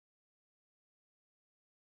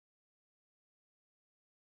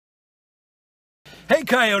Hey,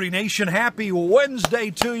 Coyote Nation, happy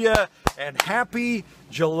Wednesday to you, and happy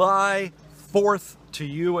July 4th to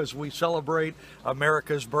you as we celebrate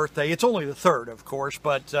America's birthday. It's only the 3rd, of course,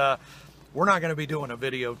 but we're not going to be doing a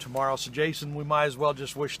video tomorrow, so Jason, we might as well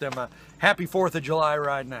just wish them a happy 4th of July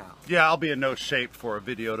right now. Yeah, I'll be in no shape for a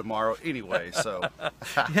video tomorrow anyway, so.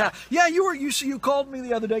 yeah, you called me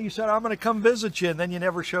the other day, you said, I'm going to come visit you, and then you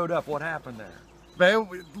never showed up. What happened there? Man,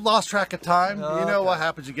 we lost track of time. You know what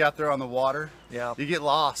happens, you get there on the water. Yeah. You get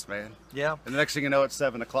lost, man. Yeah. And the next thing you know, it's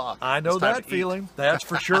 7 o'clock. I know that feeling. That's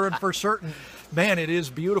for sure and for certain. Man, it is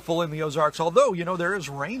beautiful in the Ozarks. Although, you know, there is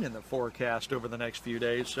rain in the forecast over the next few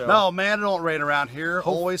days. So no, man, it don't rain around here.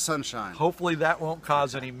 Always sunshine. Hopefully that won't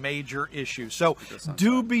cause any major issues. So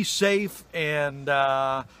do be safe and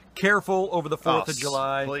careful over the 4th of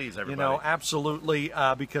July. Please, everybody. You know, absolutely,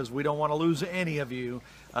 because we don't want to lose any of you.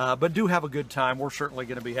 But do have a good time. We're certainly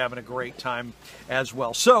going to be having a great time as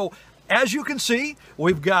well. So, as you can see,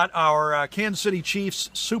 we've got our Kansas City Chiefs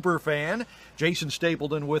super fan, Jason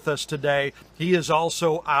Stapleton, with us today. He is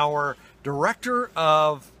also our Director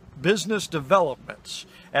of Business Developments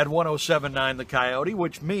at 107.9 The Coyote,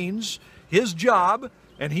 which means his job,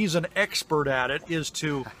 and he's an expert at it, is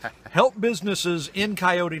to help businesses in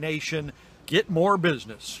Coyote Nation get more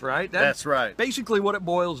business, right? That's right. Basically what it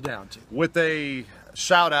boils down to. With a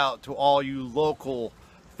shout out to all you local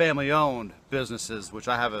family-owned businesses, which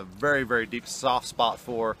I have a very, very deep soft spot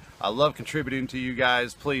for. I love contributing to you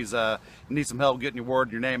guys. Please, you need some help getting your word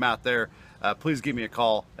and your name out there. Please give me a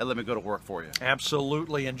call and let me go to work for you.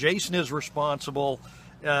 Absolutely. And Jason is responsible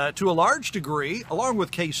to a large degree, along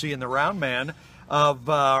with Casey and the Round Man, of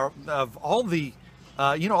all the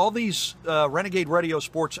all these Renegade Radio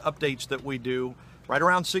Sports updates that we do right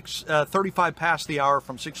around 6:35 past the hour,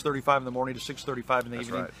 from 6:35 in the morning to 6:35 in the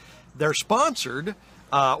evening. Right. They're sponsored,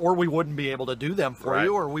 or we wouldn't be able to do them for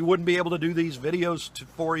you, or we wouldn't be able to do these videos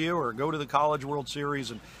for you, or go to the College World Series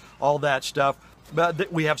and all that stuff.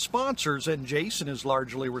 But we have sponsors, and Jason is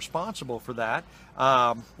largely responsible for that.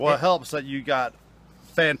 Well, it helps that you got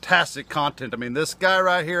fantastic content. I mean, this guy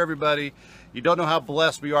right here, everybody, you don't know how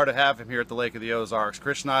blessed we are to have him here at the Lake of the Ozarks.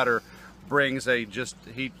 Chris Schneider brings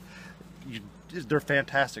they're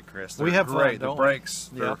fantastic, Chris. They're we have great. Fun, the breaks.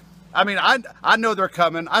 Yeah. I mean, I know they're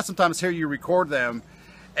coming. I sometimes hear you record them,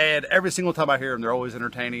 and every single time I hear them, they're always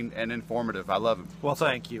entertaining and informative. I love them. Well,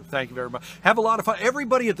 thank you. Thank you very much. Have a lot of fun.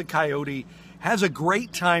 Everybody at the Coyote has a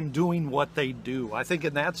great time doing what they do. I think,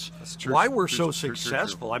 and that's why we're so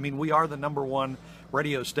successful. True. I mean, we are the #1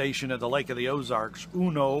 radio station at the Lake of the Ozarks,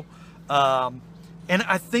 Uno. And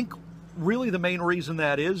I think really the main reason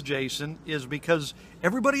that is, Jason, is because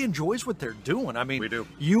everybody enjoys what they're doing. I mean, we do.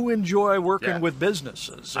 You enjoy working with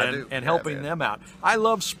businesses and helping them out. I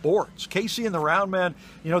love sports. Casey and the Round Man,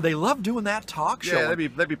 you know, they love doing that talk show. Yeah,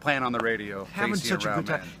 they'd be playing on the radio. Having Casey such a good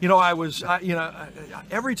time. Man. You know,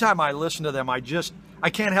 every time I listen to them, I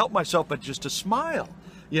can't help myself but just to smile.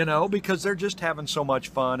 You know, because they're just having so much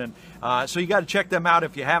fun, and so you got to check them out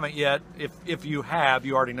if you haven't yet. If you have,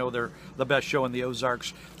 you already know they're the best show in the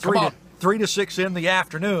Ozarks. 3 to 6 in the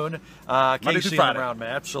afternoon. Casey and the Round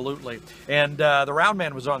Man, absolutely. And the Round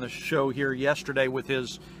Man was on the show here yesterday with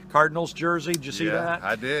his Cardinals jersey. Did you see that?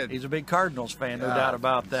 I did. He's a big Cardinals fan, no doubt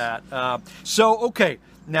about that. Okay,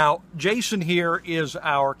 now Jason here is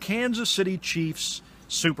our Kansas City Chiefs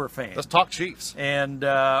super fan. Let's talk Chiefs. And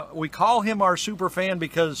we call him our super fan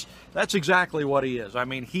because that's exactly what he is. I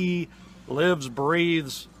mean, he lives,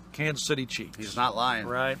 breathes Kansas City Chiefs. He's not lying.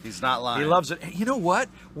 Right? He's not lying. He loves it. You know what?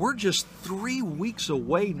 We're just 3 weeks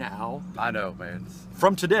away now. I know, man.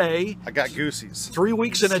 From today. I got goosies. 3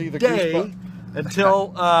 weeks and a day until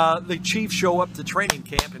the Chiefs show up to training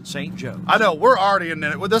camp in St. Joe's. I know. We're already in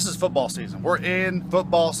it. Well, this is football season. We're in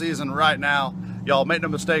football season right now. Y'all make no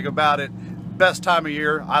mistake about it. Best time of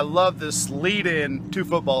year. I love this lead in to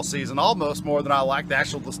football season almost more than I like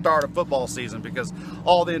the start of football season, because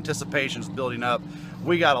all the anticipation is building up.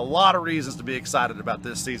 We got a lot of reasons to be excited about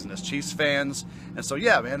this season as Chiefs fans. And so,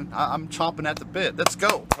 yeah, man, I'm chomping at the bit. Let's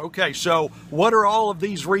go. Okay, so what are all of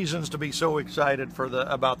these reasons to be so excited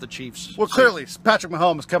about the Chiefs? Well, clearly, Patrick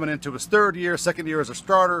Mahomes is coming into his second year as a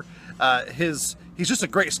starter. He's just a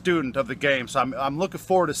great student of the game. So I'm looking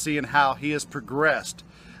forward to seeing how he has progressed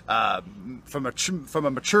from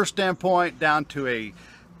a mature standpoint down to a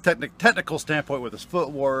technical standpoint with his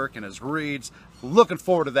footwork and his reads. Looking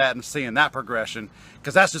forward to that and seeing that progression,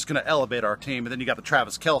 because that's just going to elevate our team. And then you got the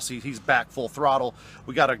Travis Kelce, he's back full throttle.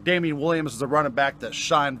 We got a Damian Williams as a running back that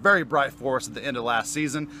shined very bright for us at the end of last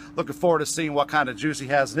season. Looking forward to seeing what kind of juice he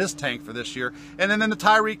has in his tank for this year. And then the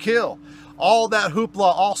Tyreek Hill, all that hoopla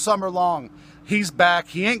all summer long. He's back.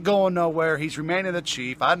 He ain't going nowhere. He's remaining the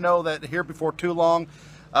Chief. I know that here before too long,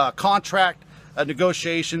 contract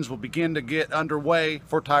negotiations will begin to get underway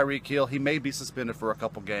for Tyreek Hill. He may be suspended for a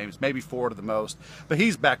couple games, maybe 4 to the most, but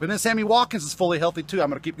he's back. But then Sammy Watkins is fully healthy too. I'm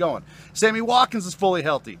going to keep going. Sammy Watkins is fully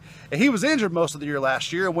healthy. And he was injured most of the year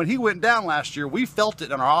last year. And when he went down last year, we felt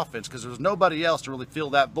it in our offense because there was nobody else to really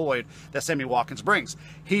fill that void that Sammy Watkins brings.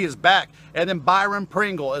 He is back. And then Byron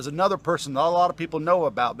Pringle is another person that a lot of people know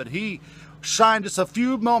about, but he shined just a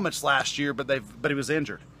few moments last year, but he was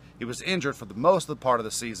injured. He was injured for the most of the part of the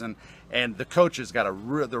season, and the coaches they're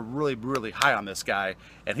really high on this guy,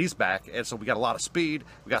 and he's back. And so we got a lot of speed,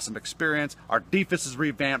 we got some experience. Our defense is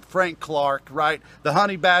revamped. Frank Clark, right? The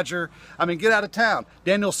Honey Badger. I mean, get out of town.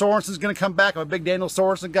 Daniel Sorensen's going to come back. I'm a big Daniel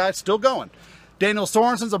Sorensen guy, still going. Daniel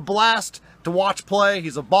Sorensen's a blast to watch play.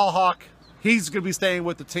 He's a ball hawk. He's going to be staying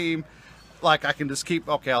with the team. Like, I can just keep.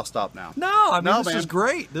 Okay, I'll stop now. No, I mean, this is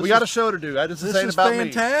great. We got a show to do. This is about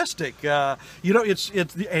fantastic. You know,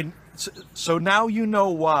 and so now you know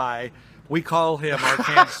why we call him our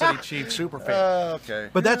Kansas City Chiefs superfan. Okay.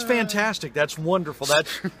 But that's fantastic. That's wonderful.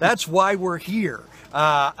 That's why we're here.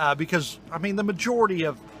 Because I mean, the majority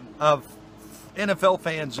of NFL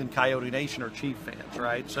fans in Coyote Nation are Chief fans,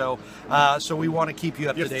 right? So we want to keep you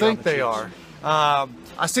up to date. You think on the they Chiefs. are?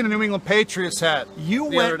 I seen a New England Patriots hat the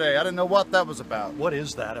other day. I didn't know what that was about. What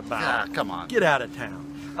is that about? Ah, come on. Get out of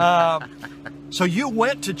town. So you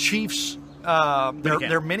went to Chiefs,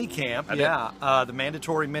 their mini camp. The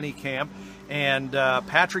mandatory mini camp. And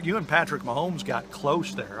you and Patrick Mahomes got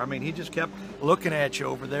close there. I mean, he just kept looking at you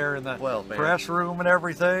over there in the press room and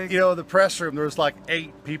everything. You know, the press room, there was like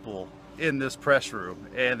 8 people in this press room.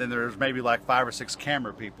 And then there's maybe like 5 or 6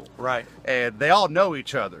 camera people. Right. And they all know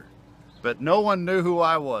each other. But no one knew who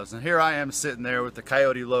I was. And here I am sitting there with the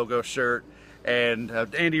Coyote logo shirt and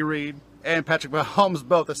Andy Reid and Patrick Mahomes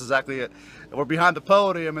both. That's exactly it. And we're behind the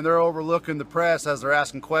podium and they're overlooking the press as they're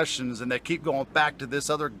asking questions, and they keep going back to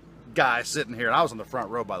this other guy sitting here. And I was in the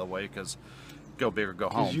front row, by the way, because go big or go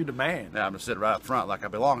home. Because you the man. Yeah, I'm going to sit right up front like I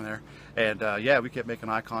belong there. And yeah, we kept making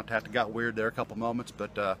eye contact. It got weird there a couple moments,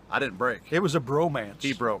 but I didn't break. It was a bromance.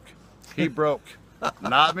 He broke. He broke.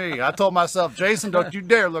 Not me. I told myself, Jason, don't you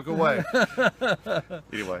dare look away.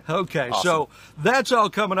 Anyway. Okay, awesome. So that's all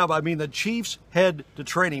coming up. I mean, the Chiefs head to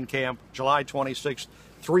training camp July 26th,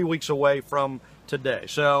 3 weeks away from today.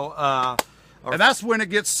 So, and that's when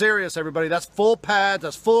it gets serious, everybody. That's full pads.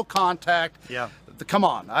 That's full contact. Yeah. Come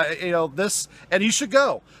on. This, and you should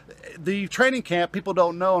go. The training camp, people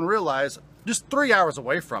don't know and realize, just 3 hours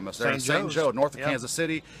away from us. They're in St. Joe, north of Kansas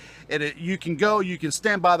City. And you can go, you can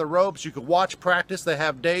stand by the ropes, you can watch practice. They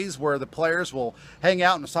have days where the players will hang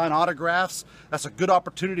out and sign autographs. That's a good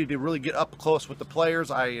opportunity to really get up close with the players.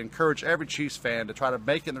 I encourage every Chiefs fan to try to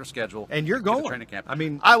make in their schedule. And you're going. To training camp. I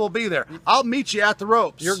mean, I will be there. I'll meet you at the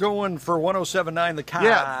ropes. You're going for 107.9 the Coyote.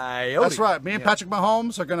 Yeah, that's right. Me and Patrick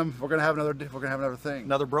Mahomes are we're gonna have another thing.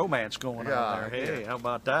 Another bromance going on there. Hey, how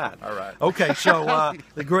about that? All right. Okay, so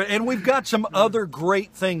and we've got some other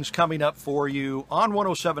great things coming up for you on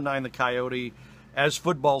 107.9 the Coyote as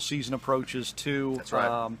football season approaches too. That's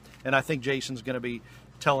right. And I think Jason's going to be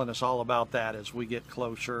telling us all about that as we get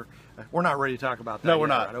closer. We're not ready to talk about that. No, we're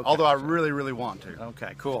not. Right? Okay. Although I really, really want to.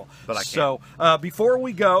 Okay, cool. But I can't. So before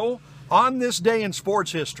we go, on this day in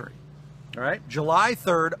sports history, all right, July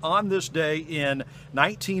 3rd, on this day in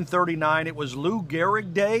 1939, it was Lou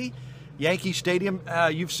Gehrig Day, Yankee Stadium.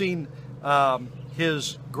 You've seen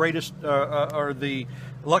his greatest or the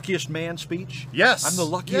luckiest man speech. Yes. I'm the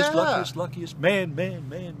luckiest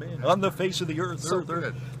man on the face of the earth. So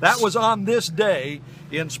good. That was on this day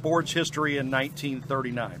in sports history in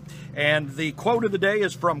 1939. And the quote of the day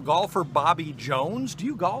is from golfer Bobby Jones. Do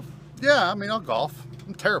you golf? Yeah, I mean, I'll golf.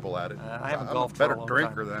 I'm terrible at it. I haven't golfed for a long better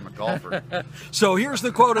drinker time. than I'm a golfer. So here's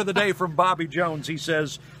the quote of the day from Bobby Jones. He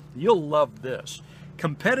says, "You'll love this.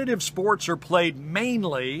 Competitive sports are played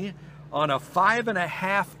mainly on a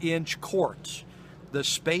 5.5-inch court. The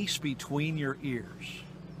space between your ears."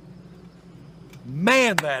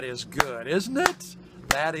 Man, that is good, isn't it?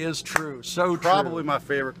 That is true. So Probably true. my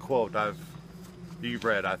favorite quote you've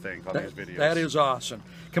read, I think, on these videos. That is awesome.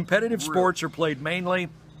 Competitive sports are played mainly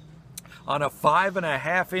on a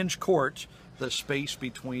 5.5-inch court. The space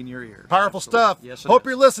between your ears. Powerful stuff. Yes, Hope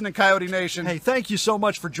you're listening, Coyote Nation. Hey, thank you so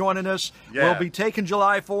much for joining us. Yeah. We'll be taking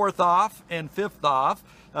July 4th off and 5th off.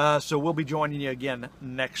 So we'll be joining you again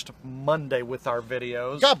next Monday with our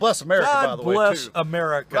videos. God bless America, by the way, too. God bless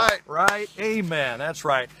America. Right. Right? Amen. That's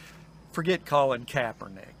right. Forget Colin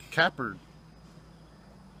Kaepernick. Capper,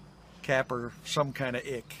 some kind of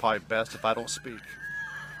ick. Probably best if I don't speak.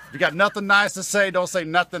 If you got nothing nice to say, don't say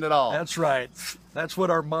nothing at all. That's right. That's what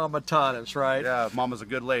our mama taught us, right? Yeah, Mama's a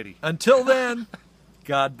good lady. Until then,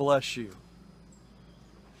 God bless you.